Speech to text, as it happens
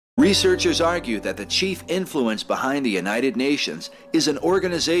Researchers argue that the chief influence behind the United Nations is an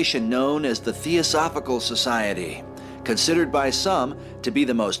organization known as the Theosophical Society, considered by some to be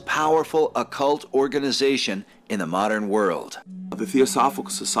the most powerful occult organization in the modern world. The Theosophical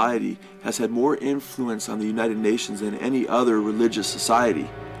Society has had more influence on the United Nations than any other religious society,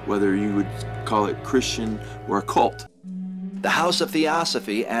 whether you would call it Christian or occult. The House of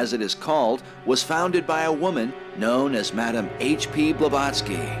Theosophy, as it is called, was founded by a woman known as Madame H.P.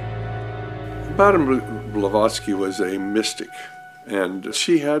 Blavatsky. Madame Blavatsky was a mystic, and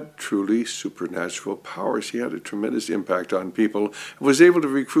she had truly supernatural powers. She had a tremendous impact on people and was able to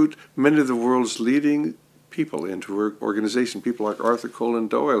recruit many of the world's leading people into her organization, people like Arthur Conan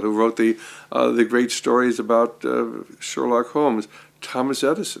Doyle, who wrote the great stories about Sherlock Holmes. Thomas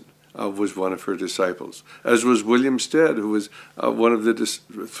Edison was one of her disciples, as was William Stead, who was one of the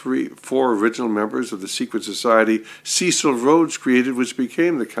four original members of the secret society Cecil Rhodes created, which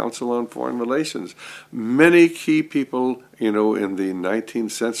became the Council on Foreign Relations. Many key people, in the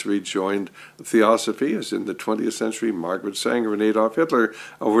 19th century joined Theosophy, as in the 20th century, Margaret Sanger and Adolf Hitler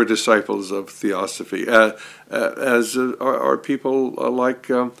were disciples of Theosophy, as are people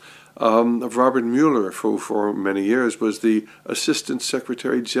like of Robert Mueller, who for many years was the Assistant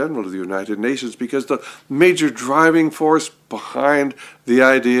Secretary General of the United Nations, because the major driving force behind the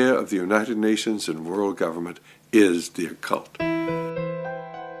idea of the United Nations and world government is the occult.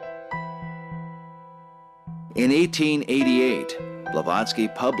 In 1888, Blavatsky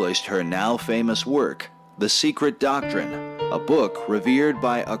published her now famous work, The Secret Doctrine, a book revered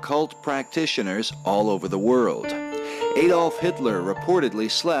by occult practitioners all over the world. Adolf Hitler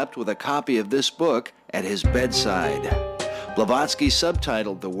reportedly slept with a copy of this book at his bedside. Blavatsky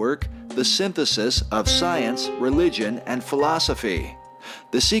subtitled the work, The Synthesis of Science, Religion, and Philosophy.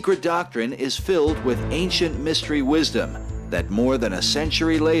 The Secret Doctrine is filled with ancient mystery wisdom that more than a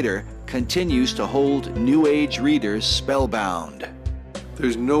century later continues to hold New Age readers spellbound.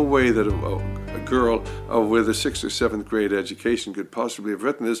 There's no way that a girl with a 6th or 7th grade education could possibly have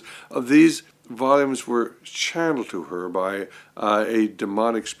written this. These volumes were channeled to her by a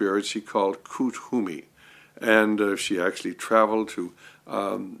demonic spirit she called Kuthumi. And she actually traveled to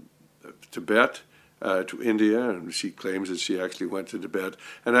Tibet, to India, and she claims that she actually went to Tibet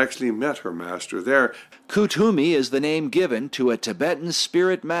and actually met her master there. Kuthumi is the name given to a Tibetan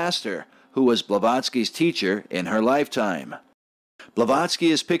spirit master who was Blavatsky's teacher in her lifetime.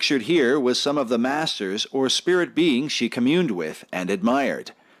 Blavatsky is pictured here with some of the masters or spirit beings she communed with and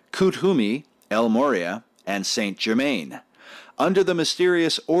admired: Kuthumi, El Morya, and Saint Germain. Under the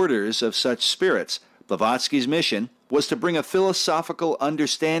mysterious orders of such spirits, Blavatsky's mission was to bring a philosophical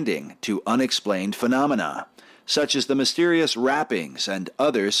understanding to unexplained phenomena, such as the mysterious rappings and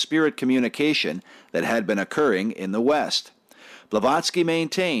other spirit communication that had been occurring in the West. Blavatsky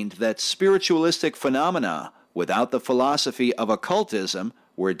maintained that spiritualistic phenomena without the philosophy of occultism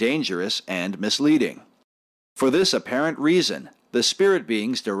were dangerous and misleading. For this apparent reason, the spirit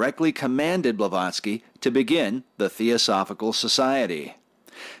beings directly commanded Blavatsky to begin the Theosophical Society.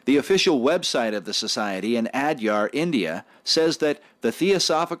 The official website of the society in Adyar, India, says that the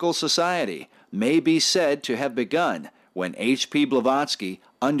Theosophical Society may be said to have begun when H.P. Blavatsky,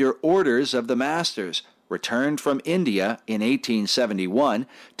 under orders of the masters, returned from India in 1871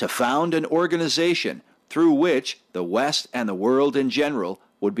 to found an organization through which the West and the world in general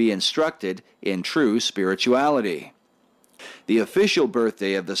would be instructed in true spirituality. The official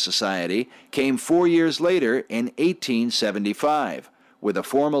birthday of the society came 4 years later in 1875, with a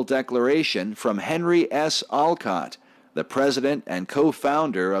formal declaration from Henry S. Alcott, the president and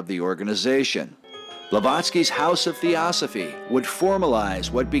co-founder of the organization. Blavatsky's House of Theosophy would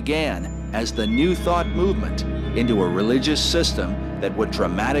formalize what began as the New Thought movement into a religious system that would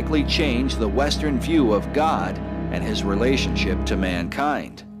dramatically change the Western view of God and his relationship to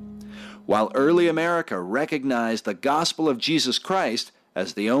mankind. While early America recognized the gospel of Jesus Christ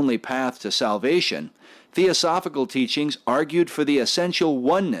as the only path to salvation, theosophical teachings argued for the essential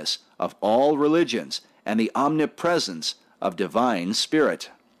oneness of all religions and the omnipresence of divine spirit.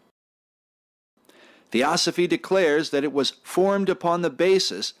 Theosophy declares that it was formed upon the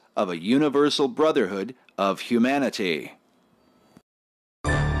basis of a universal brotherhood of humanity.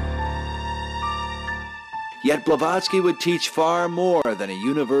 Yet Blavatsky would teach far more than a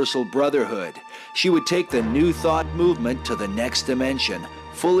universal brotherhood. She would take the New Thought movement to the next dimension,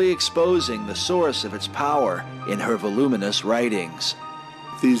 fully exposing the source of its power in her voluminous writings.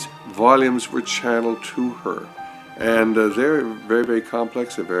 These volumes were channeled to her, and they're very, very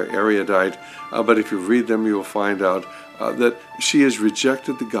complex, they're very erudite, but if you read them, you'll find out that she has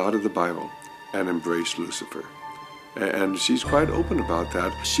rejected the God of the Bible and embraced Lucifer. And she's quite open about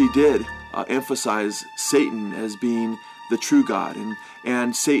that. She did emphasize Satan as being the true God,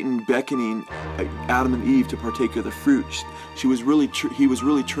 and Satan beckoning Adam and Eve to partake of the fruit. He was really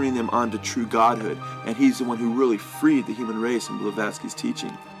turning them on to true godhood, and he's the one who really freed the human race in Blavatsky's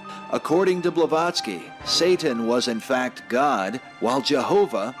teaching. According to Blavatsky, Satan was in fact God, while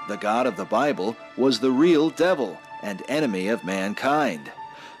Jehovah, the God of the Bible, was the real devil and enemy of mankind.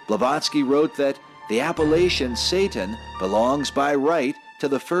 Blavatsky wrote that the appellation Satan belongs by right to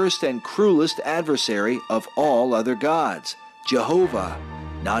the first and cruelest adversary of all other gods, Jehovah,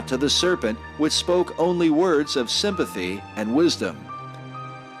 not to the serpent which spoke only words of sympathy and wisdom.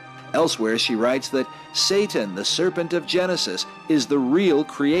 Elsewhere she writes that Satan, the serpent of Genesis, is the real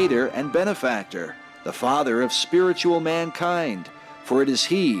creator and benefactor, the father of spiritual mankind, for it is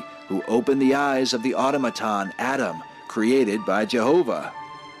he who opened the eyes of the automaton Adam, created by Jehovah.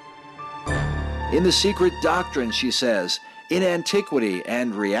 In the secret doctrine, she says, in antiquity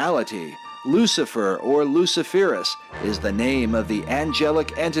and reality, Lucifer or Luciferus is the name of the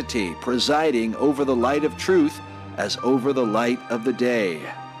angelic entity presiding over the light of truth as over the light of the day.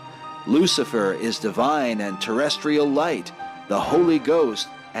 Lucifer is divine and terrestrial light, the Holy Ghost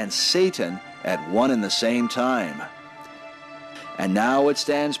and Satan at one and the same time. And now it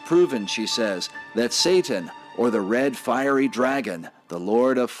stands proven, she says, that Satan, or the red fiery dragon, the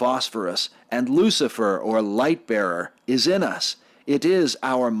lord of phosphorus, and Lucifer, or light-bearer, is in us. It is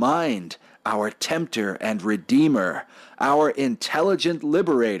our mind, our tempter and redeemer, our intelligent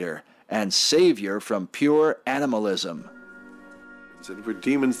liberator, and savior from pure animalism. And were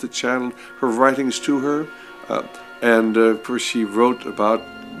demons that channeled her writings to her. And of course she wrote about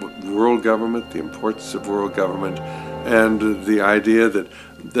world government, the importance of world government, and the idea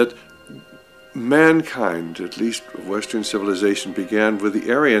that mankind, at least Western civilization, began with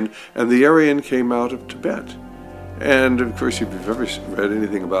the Aryan, and the Aryan came out of Tibet. And of course, if you've ever read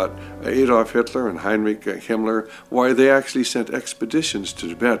anything about Adolf Hitler and Heinrich Himmler, why they actually sent expeditions to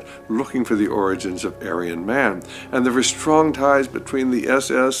Tibet looking for the origins of Aryan man. And there were strong ties between the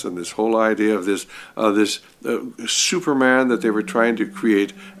SS and this whole idea of this Superman that they were trying to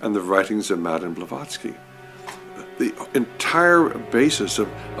create and the writings of Madame Blavatsky. The entire basis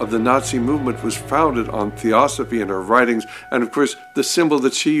of the Nazi movement was founded on theosophy and her writings. And of course, the symbol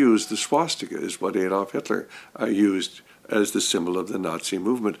that she used, the swastika, is what Adolf Hitler used as the symbol of the Nazi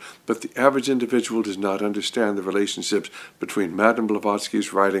movement. But the average individual does not understand the relationships between Madame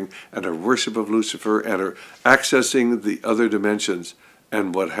Blavatsky's writing and her worship of Lucifer and her accessing the other dimensions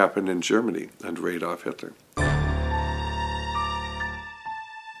and what happened in Germany under Adolf Hitler.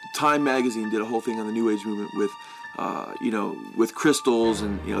 Time magazine did a whole thing on the New Age movement with with crystals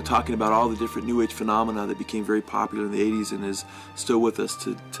and, talking about all the different New Age phenomena that became very popular in the 80s and is still with us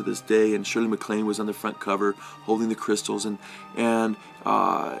to this day. And Shirley MacLaine was on the front cover holding the crystals. And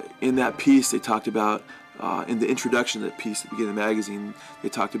in that piece, they talked about, in the introduction of that piece at the beginning of the magazine, they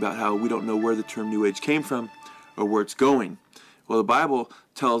talked about how we don't know where the term New Age came from or where it's going. Well, the Bible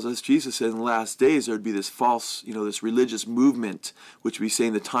tells us, Jesus said in the last days there would be this false, this religious movement, which would be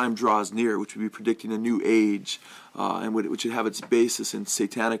saying the time draws near, which would be predicting a new age, and which would have its basis in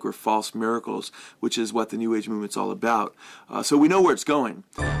satanic or false miracles, which is what the New Age movement's all about. So we know where it's going.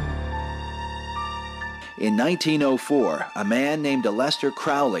 In 1904, a man named Aleister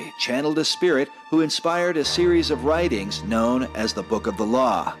Crowley channeled a spirit who inspired a series of writings known as the Book of the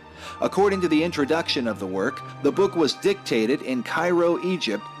Law. According to the introduction of the work, the book was dictated in Cairo,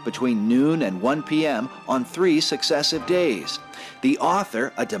 Egypt, between noon and 1 p.m. on 3 successive days. The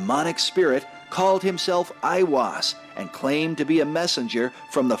author, a demonic spirit, called himself Aiwas and claimed to be a messenger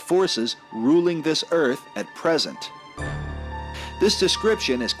from the forces ruling this earth at present. This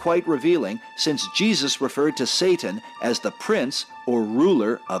description is quite revealing, since Jesus referred to Satan as the prince or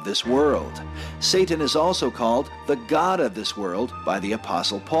ruler of this world. Satan is also called the god of this world by the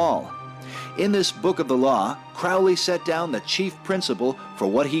Apostle Paul. In this Book of the Law, Crowley set down the chief principle for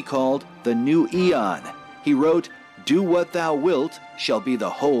what he called the new eon. He wrote, "Do what thou wilt shall be the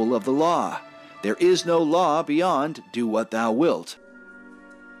whole of the law. There is no law beyond do what thou wilt."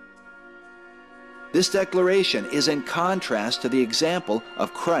 This declaration is in contrast to the example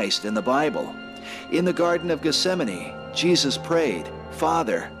of Christ in the Bible. In the Garden of Gethsemane, Jesus prayed,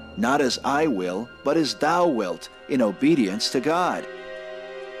 "Father, not as I will, but as thou wilt," in obedience to God.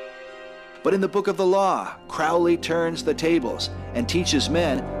 But in the Book of the Law, Crowley turns the tables and teaches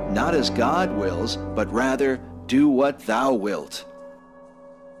men not as God wills, but rather, "Do what thou wilt."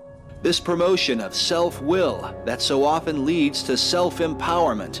 This promotion of self-will that so often leads to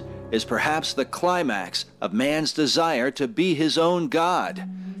self-empowerment is perhaps the climax of man's desire to be his own God,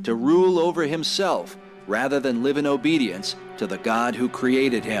 to rule over himself, rather than live in obedience to the God who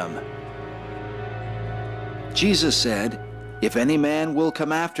created him. Jesus said, "If any man will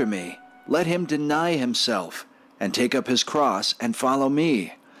come after me, let him deny himself, and take up his cross, and follow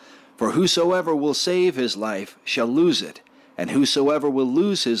me. For whosoever will save his life shall lose it, and whosoever will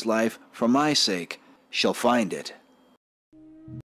lose his life for my sake shall find it."